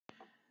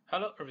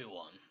Hello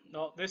everyone.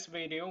 Now this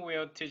video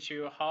will teach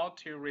you how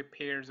to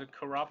repair the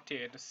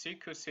corrupted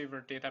SQL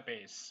Server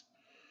database.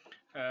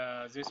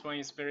 This one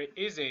is very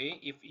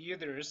easy if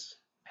users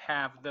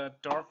have the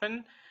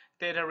Dolphin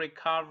Data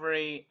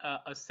Recovery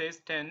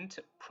Assistant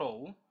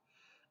Pro,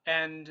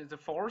 and the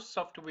fourth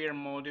software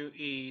module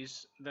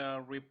is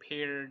the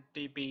Repair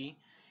DB.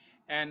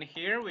 And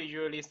here we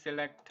usually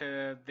select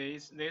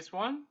this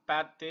one,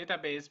 bad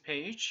database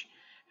page,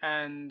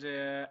 and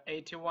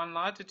 81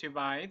 latitude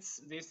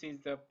bytes. This is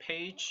the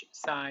page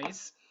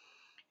size.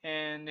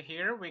 And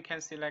here we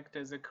can select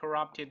the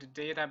corrupted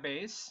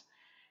database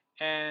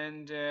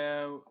and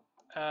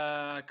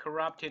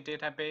corrupted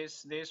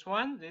database.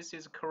 This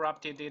is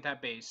corrupted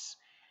database,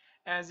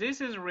 and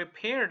this is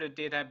repaired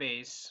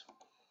database.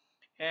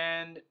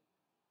 And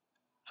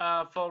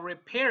for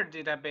repaired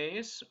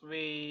database,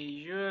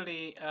 we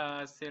usually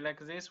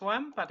select this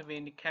one, but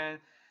we can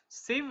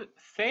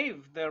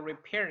save the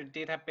repaired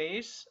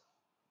database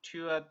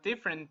to a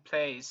different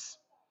place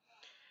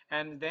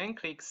and then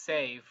click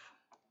save.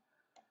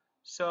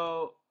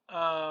 So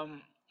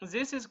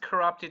this is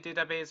corrupted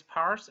database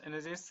parts, and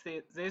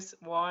this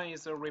one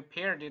is a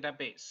repaired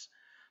database.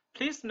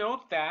 Please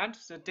note that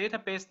the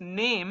database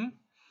name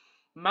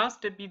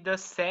must be the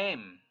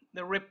same.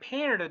 The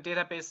repaired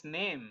database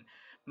name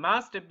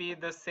must be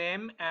the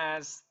same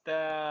as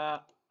the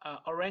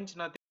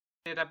original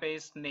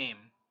database name,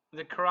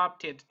 the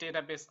corrupted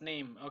database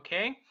name,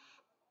 okay?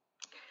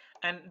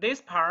 And this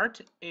part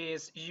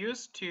is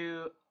used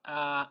to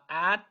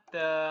add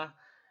the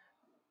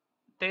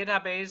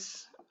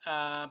database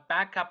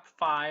backup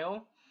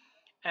file.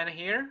 And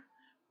here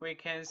we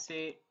can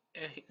see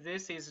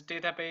this is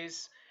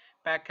database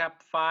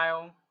backup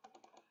file,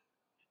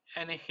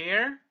 and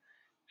here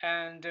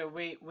and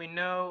we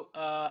know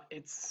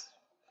it's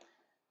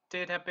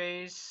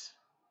database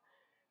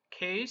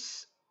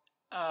case.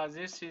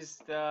 This is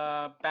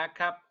the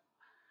backup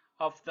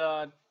of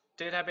the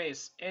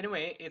database.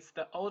 Anyway, it's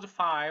the old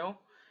file.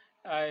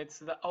 It's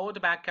the old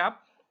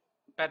backup,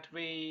 but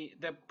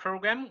the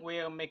program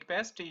will make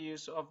best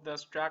use of the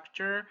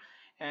structure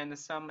and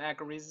some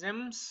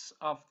algorithms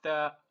of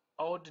the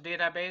old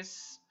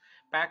database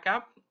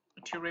backup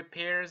to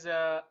repair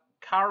the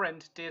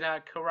current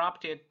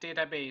corrupted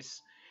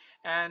database.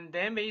 And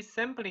then we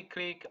simply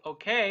click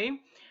OK,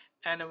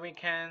 and we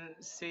can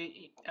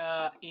see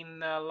in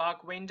the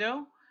log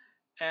window,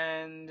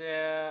 and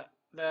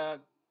the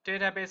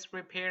database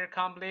repair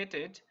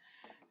completed.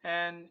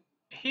 And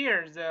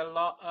here the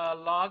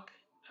log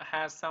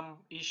has some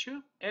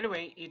issue.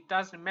 Anyway, it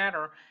doesn't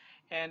matter,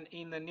 and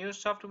in the new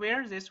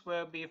software this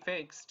will be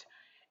fixed.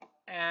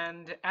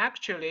 And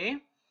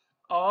actually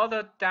all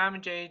the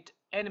damaged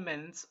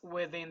elements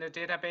within the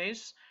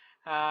database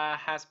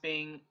has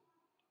been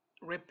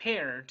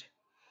repaired.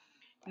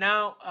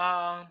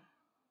 Now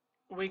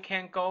we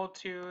can go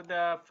to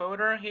the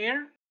folder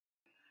here,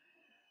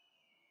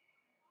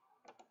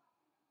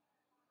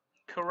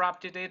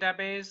 corrupted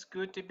database,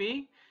 good to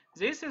be.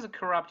 This is a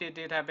corrupted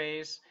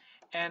database,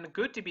 and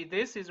good to be,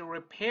 this is a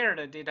repaired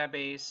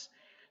database.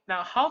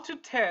 Now how to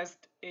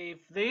test if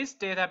this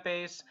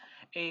database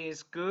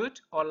is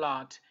good or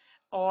not,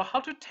 or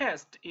how to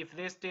test if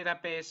this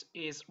database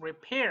is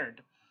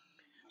repaired.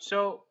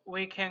 So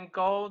we can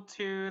go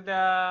to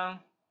the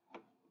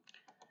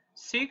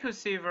SQL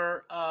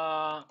Server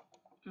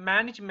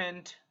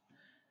management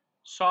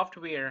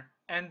software,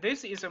 and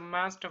this is a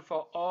must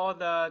for all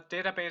the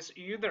database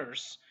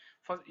users,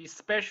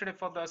 especially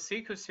for the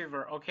SQL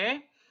Server. Okay,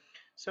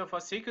 so for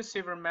SQL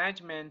Server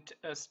Management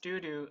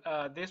Studio,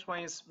 this one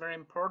is very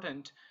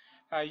important.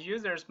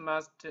 Users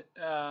must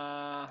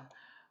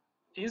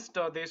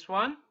install this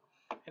one,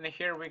 and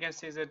here we can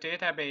see the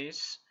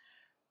database.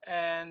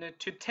 And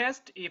to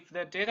test if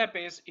the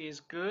database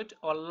is good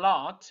or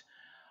not,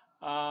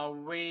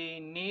 we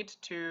need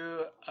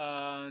to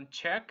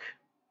check.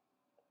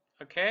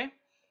 Okay,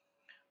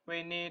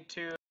 we need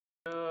to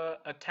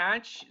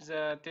attach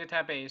the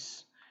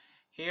database.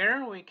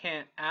 Here we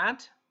can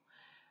add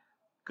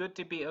good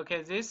to be.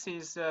 Okay, this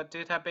is a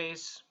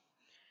database.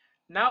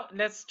 Now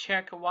let's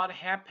check what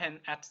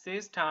happened at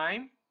this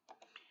time.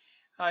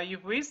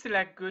 If we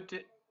select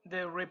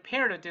the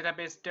repaired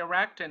database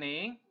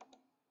directly,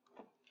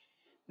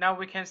 now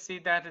we can see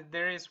that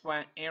there is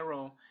one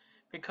error,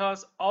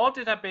 because all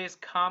database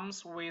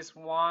comes with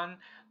one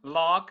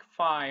log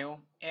file,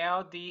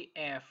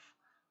 LDF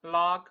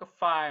log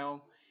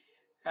file.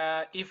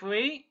 If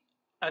we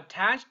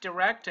attach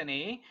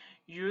directly,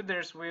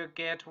 users will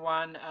get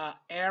one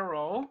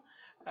error.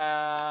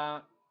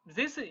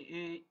 This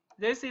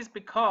is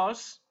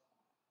because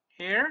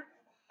here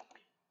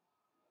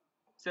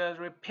the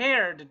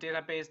repaired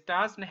database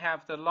doesn't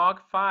have the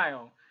log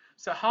file.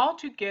 So how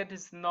to get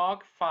this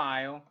log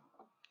file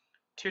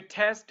to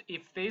test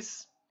if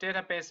this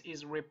database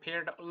is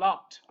repaired or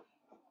not?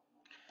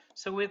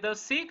 So with the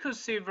SQL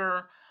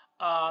Server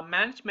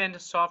management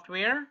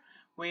software,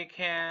 we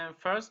can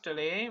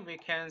firstly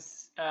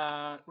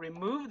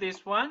remove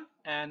this one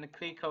and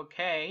click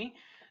OK.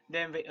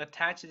 Then we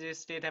attach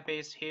this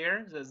database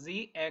here, the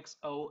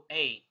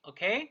ZXOA.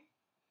 Okay.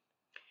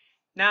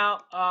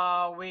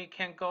 Now we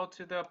can go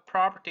to the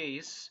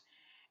properties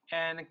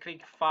and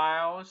click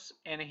files,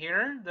 and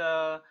here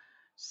the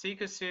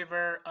SQL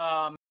Server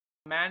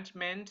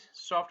management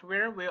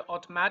software will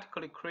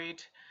automatically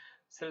create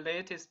the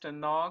latest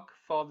log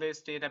for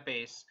this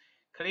database.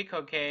 Click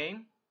OK.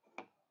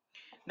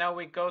 Now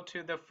we go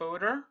to the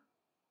folder.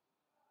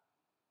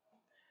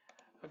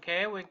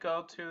 Okay, we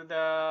go to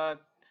the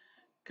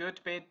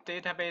Goodbit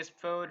database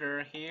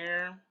folder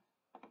here.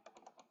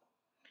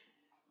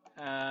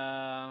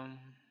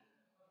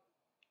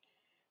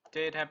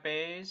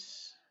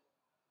 Database,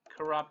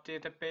 corrupt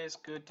database,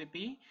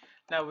 GoodDB.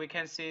 Now we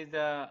can see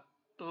the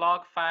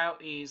log file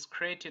is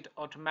created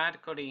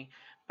automatically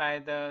by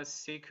the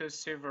SQL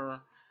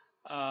Server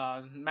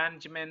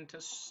Management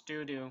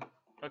Studio.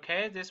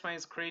 Okay, this one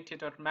is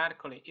created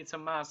automatically. It's a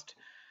must.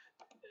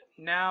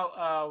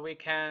 Now we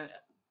can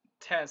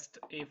test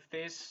if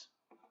this.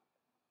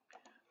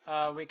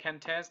 We can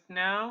test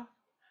now.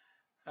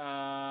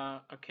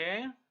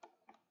 Okay,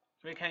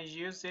 we can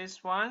use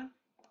this one.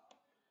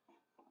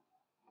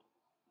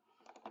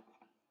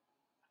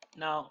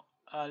 Now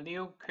a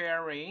new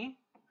query.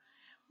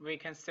 We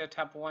can set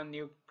up one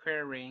new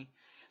query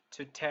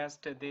to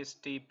test this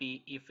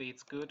DB if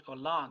it's good or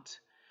not.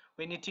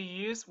 We need to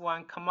use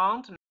one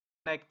command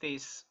like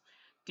this,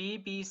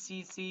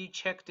 dbcc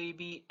check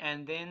DB,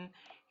 and then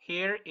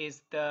here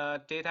is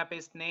the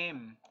database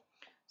name.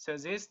 So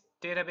this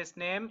database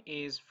name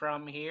is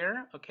from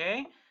here.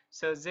 Okay,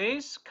 so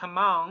this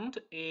command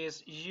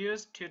is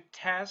used to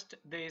test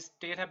this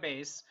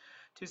database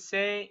to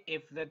say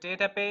if the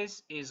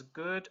database is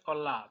good or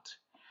not.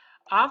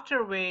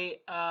 After we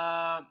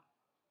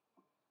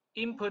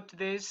input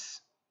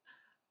this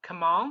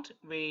command,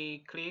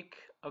 we click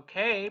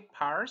OK,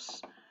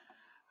 parse.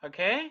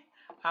 Okay,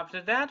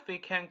 after that we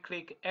can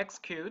click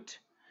execute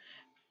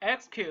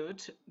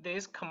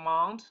this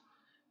command,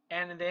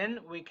 and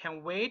then we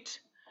can wait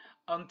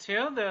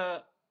until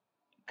the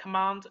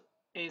command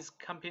is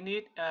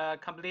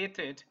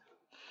completed.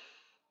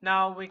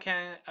 Now we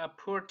can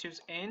put to the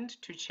end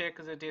to check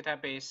the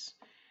database.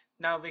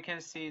 Now we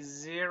can see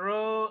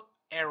zero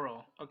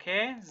error.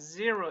 Okay,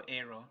 zero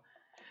error.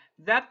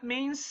 That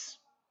means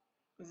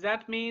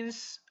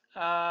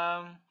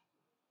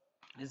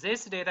this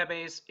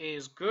database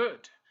is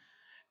good.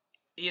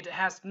 It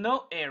has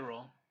no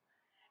error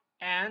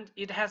and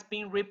it has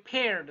been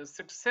repaired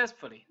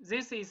successfully.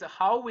 This is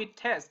how we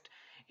test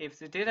if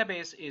the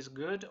database is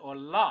good or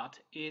not,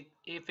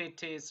 if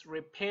it is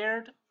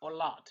repaired or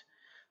not.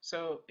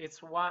 So it's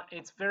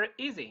very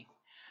easy.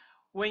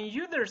 When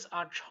users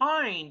are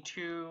trying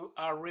to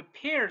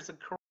repair the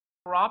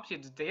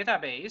corrupted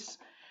database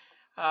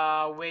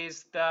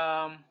with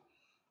the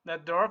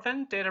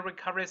Dolphin Data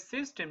Recovery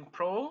System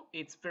Pro,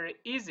 it's very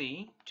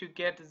easy to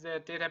get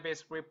the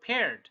database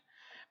repaired.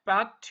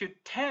 But to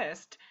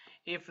test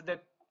if the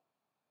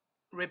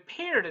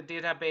repaired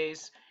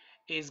database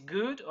is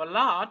good or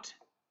not,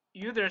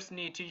 users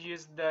need to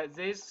use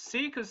this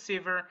SQL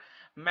Server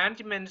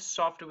management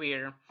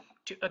software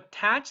to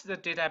attach the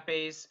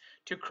database,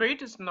 to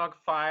create a log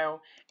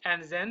file,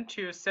 and then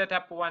to set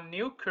up one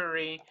new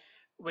query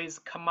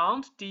with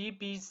command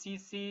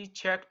dbcc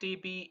check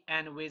db,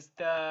 and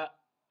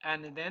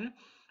then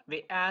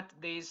we add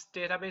this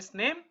database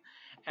name,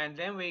 and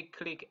then we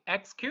click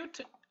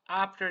execute.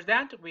 After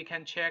that, we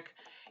can check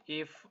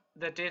if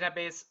the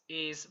database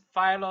is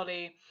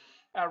finally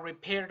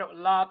repaired or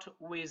not,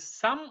 with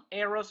some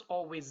errors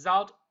or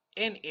without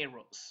any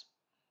errors.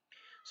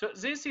 So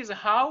this is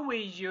how we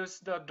use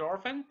the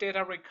Dolphin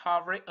Data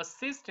Recovery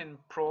Assistant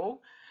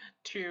Pro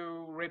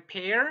to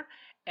repair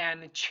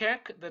and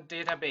check the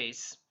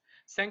database.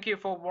 Thank you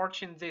for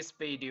watching this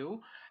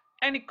video.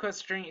 Any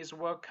question is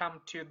welcome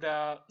to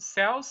the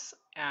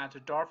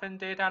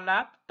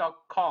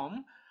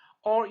sales@dolphindatalab.com,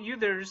 or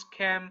users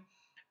can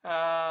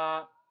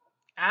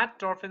add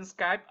Dolphin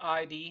Skype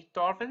ID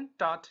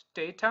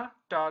dolphin.data.lab